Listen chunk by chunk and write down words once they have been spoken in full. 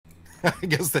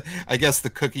I guess the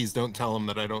cookies don't tell him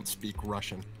that I don't speak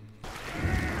Russian.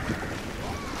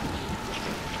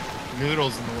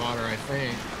 Noodles in the water, I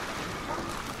think.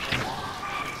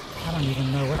 I don't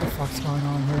even know what the fuck's going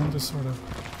on here. I'm just sort of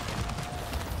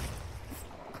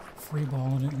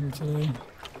freeballing it here today.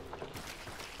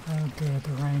 Oh good,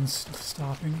 the rain's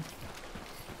stopping.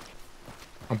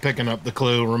 I'm picking up the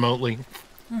clue remotely.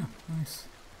 Oh, nice.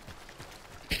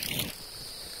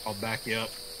 I'll back you up.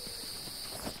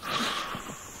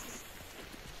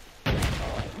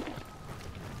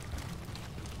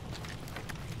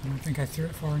 I don't think I threw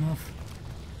it far enough.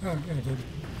 Oh, yeah, I did.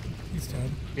 He's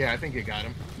dead. Yeah, I think you got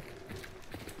him.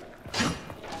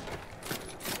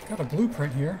 Got a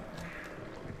blueprint here.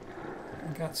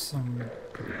 I got some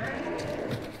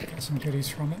goodies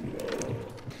from it.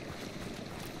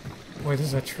 Boy, this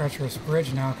is a treacherous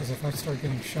bridge now, because if I start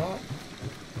getting shot,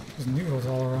 there's noodles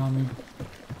all around me.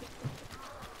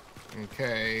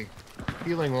 Okay.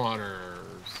 Healing waters.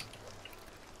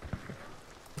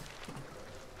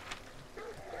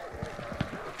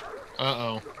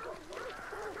 Uh-oh.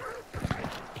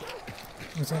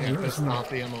 Was that Yeah, you? pissed off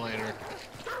the emulator.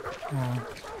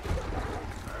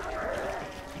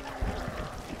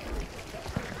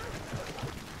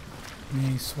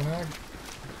 Any swag?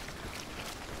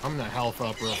 I'm gonna health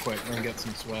up real quick and get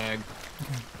some swag.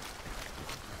 Okay.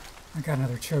 I got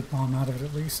another choke bomb out of it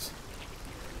at least.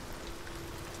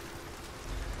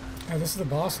 Oh, this is the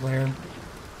boss lair.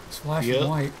 It's flashing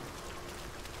white.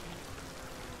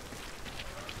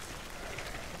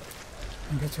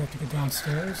 I guess we have to get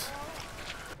downstairs.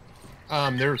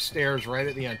 There's stairs right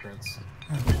at the entrance.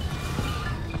 Oh.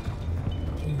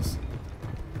 Jeez.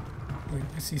 Wait,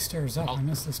 I see stairs up. I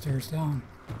missed the stairs down.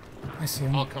 I see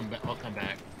them. I'll come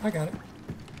back. I got it.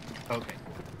 Okay.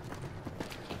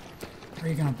 Are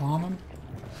you gonna bomb him?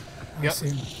 I see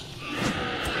him.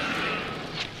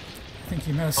 I think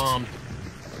you missed. I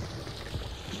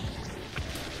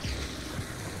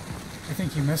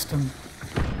think you missed him.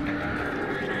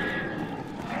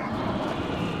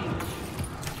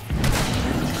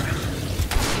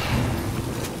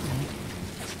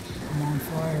 I'm on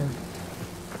fire.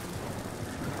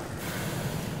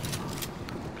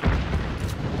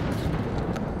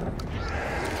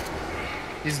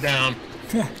 He's down.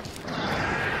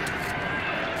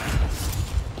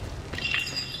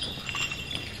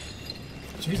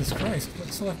 Jesus Christ,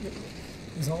 what's left?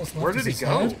 Is all that's left? Where did he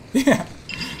go? Head? Yeah.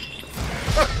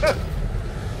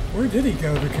 Where did he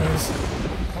go? Because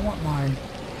I want my...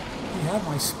 He had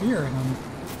my spear in him.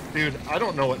 Dude, I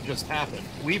don't know what just happened.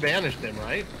 We banished him,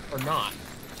 right? Or not?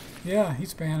 Yeah,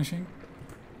 he's banishing.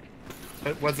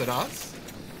 But was it us?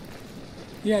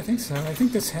 Yeah, I think so. I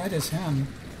think this head is him.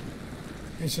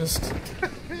 It's just...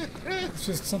 it's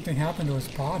just something happened to his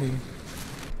body.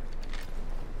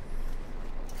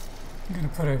 I'm gonna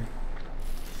put a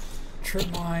trip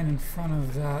mine in front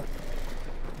of that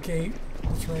gate.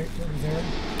 That's right over there.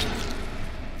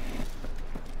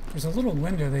 There's a little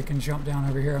window they can jump down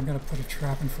over here. I'm gonna put a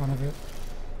trap in front of it.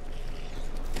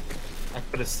 I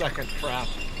put a second trap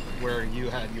where you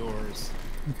had yours.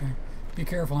 Okay. Be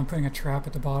careful, I'm putting a trap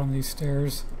at the bottom of these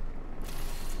stairs.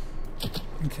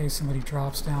 In case somebody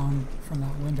drops down from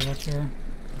that window up there.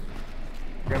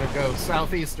 We're gonna go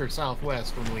southeast or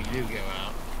southwest when we do go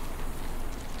out.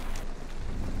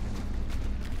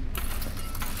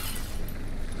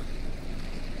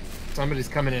 Somebody's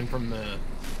coming in from the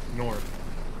north.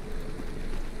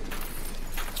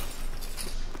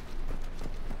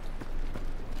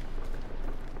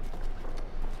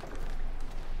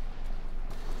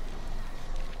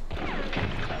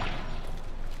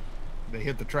 They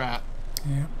hit the trap.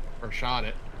 Yeah. Or shot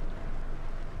it.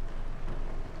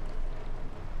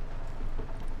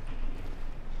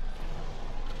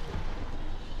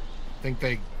 Think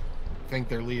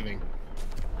they're leaving.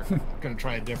 They're gonna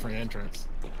try a different entrance.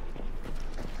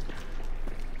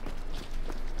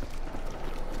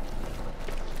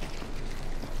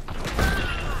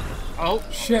 Oh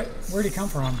shit! Where'd he come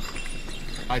from?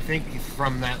 I think he's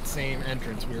from that same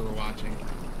entrance we were watching.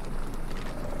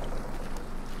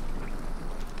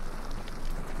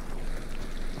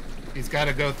 He's got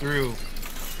to go through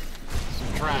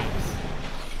some traps.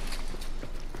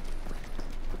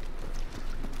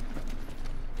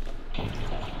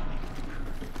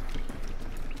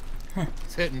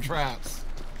 He's hitting traps.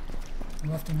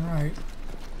 Left and right.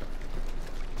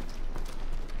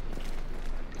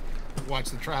 Watch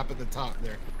the trap at the top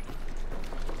there.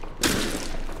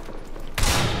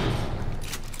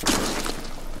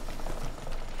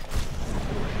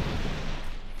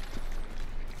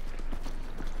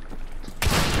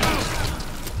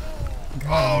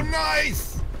 Oh,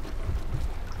 nice!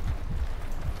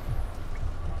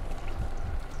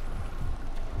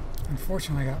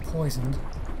 Unfortunately, I got poisoned.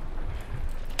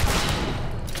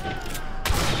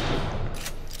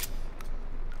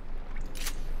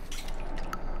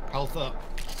 Health up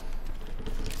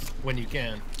when you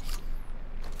can.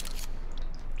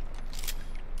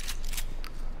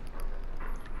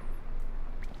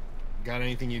 Got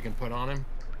anything you can put on him?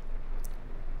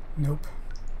 Nope.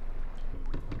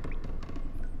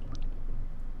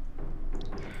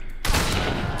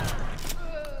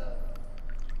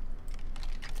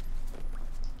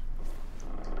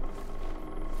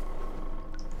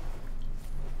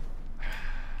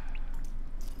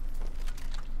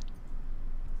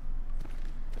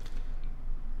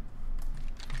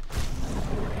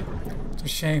 It's a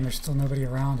shame there's still nobody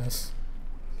around us.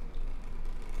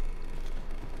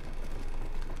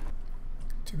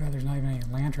 Too bad there's not even any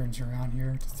lanterns around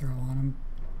here to throw on them.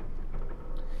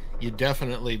 You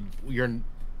definitely,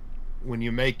 when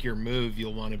you make your move,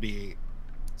 you'll want to be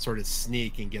sort of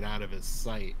sneak and get out of his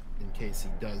sight in case he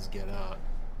does get up.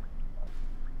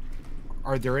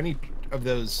 Are there any of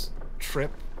those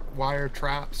trip wire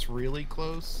traps really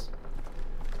close?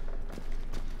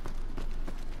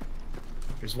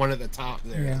 There's one at the top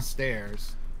there, Yeah. the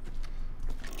stairs.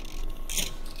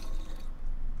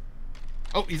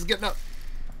 Oh, he's getting up.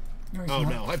 No, he's Oh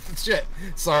not. no! Shit.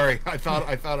 Sorry, I thought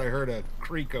I heard a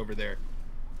creak over there.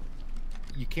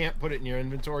 You can't put it in your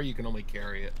inventory. You can only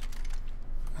carry it.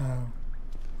 Oh.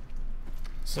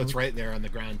 So it's right there on the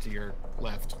ground to your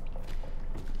left.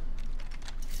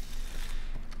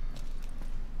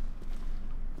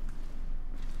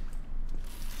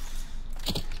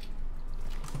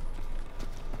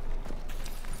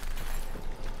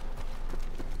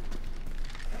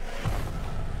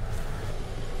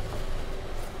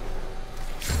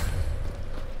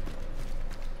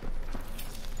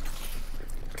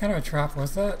 What kind of a trap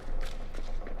was that?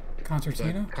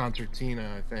 Concertina? The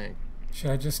concertina, I think.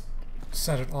 Should I just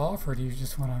set it off, or do you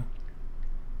just want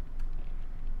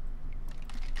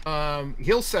to...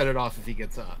 He'll set it off if he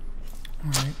gets up.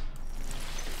 Alright.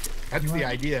 That's the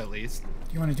idea, at least.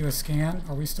 Do you want to do a scan?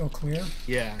 Are we still clear?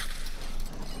 Yeah.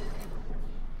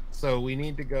 So we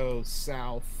need to go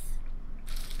south.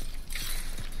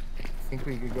 I think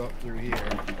we could go up through here.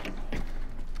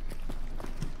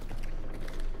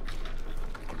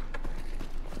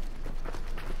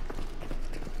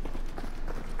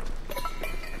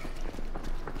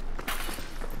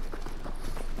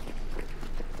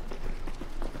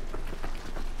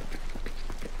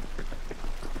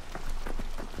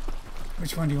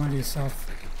 Which one do you want to do?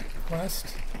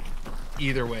 Southwest?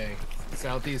 Either way,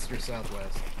 southeast or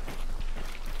southwest.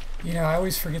 You know, I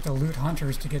always forget to loot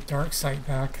hunters to get dark sight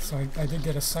back, so I did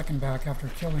get a second back after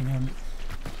killing him.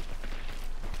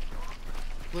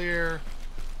 Clear.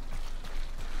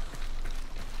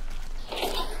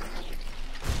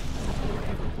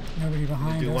 Nobody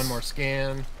behind us. Do one more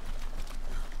scan.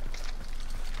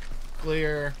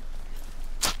 Clear.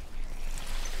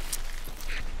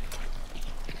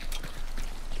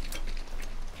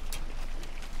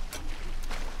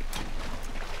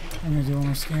 I'm gonna do one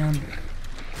more scan.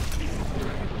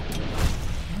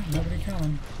 Oh, nobody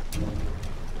coming.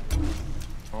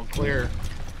 All clear.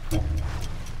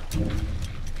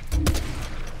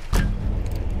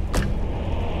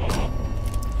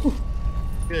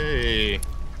 Hey.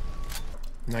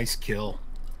 Nice kill.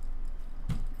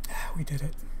 We did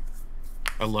it.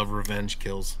 I love revenge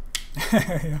kills.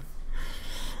 Yeah.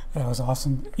 That was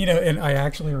awesome. You know, and I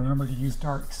actually remember to use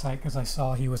dark sight because I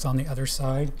saw he was on the other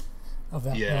side of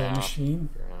that little machine.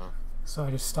 Yeah. So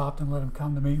I just stopped and let him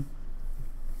come to me.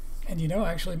 And you know,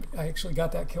 I actually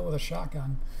got that kill with a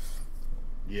shotgun.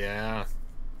 Yeah.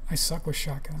 I suck with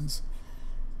shotguns.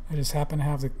 I just happen to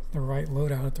have the right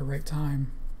loadout at the right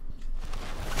time.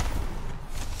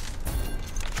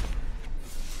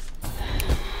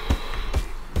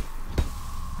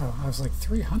 Oh, I was like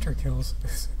 3 hunter kills.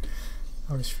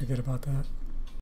 I always forget about that.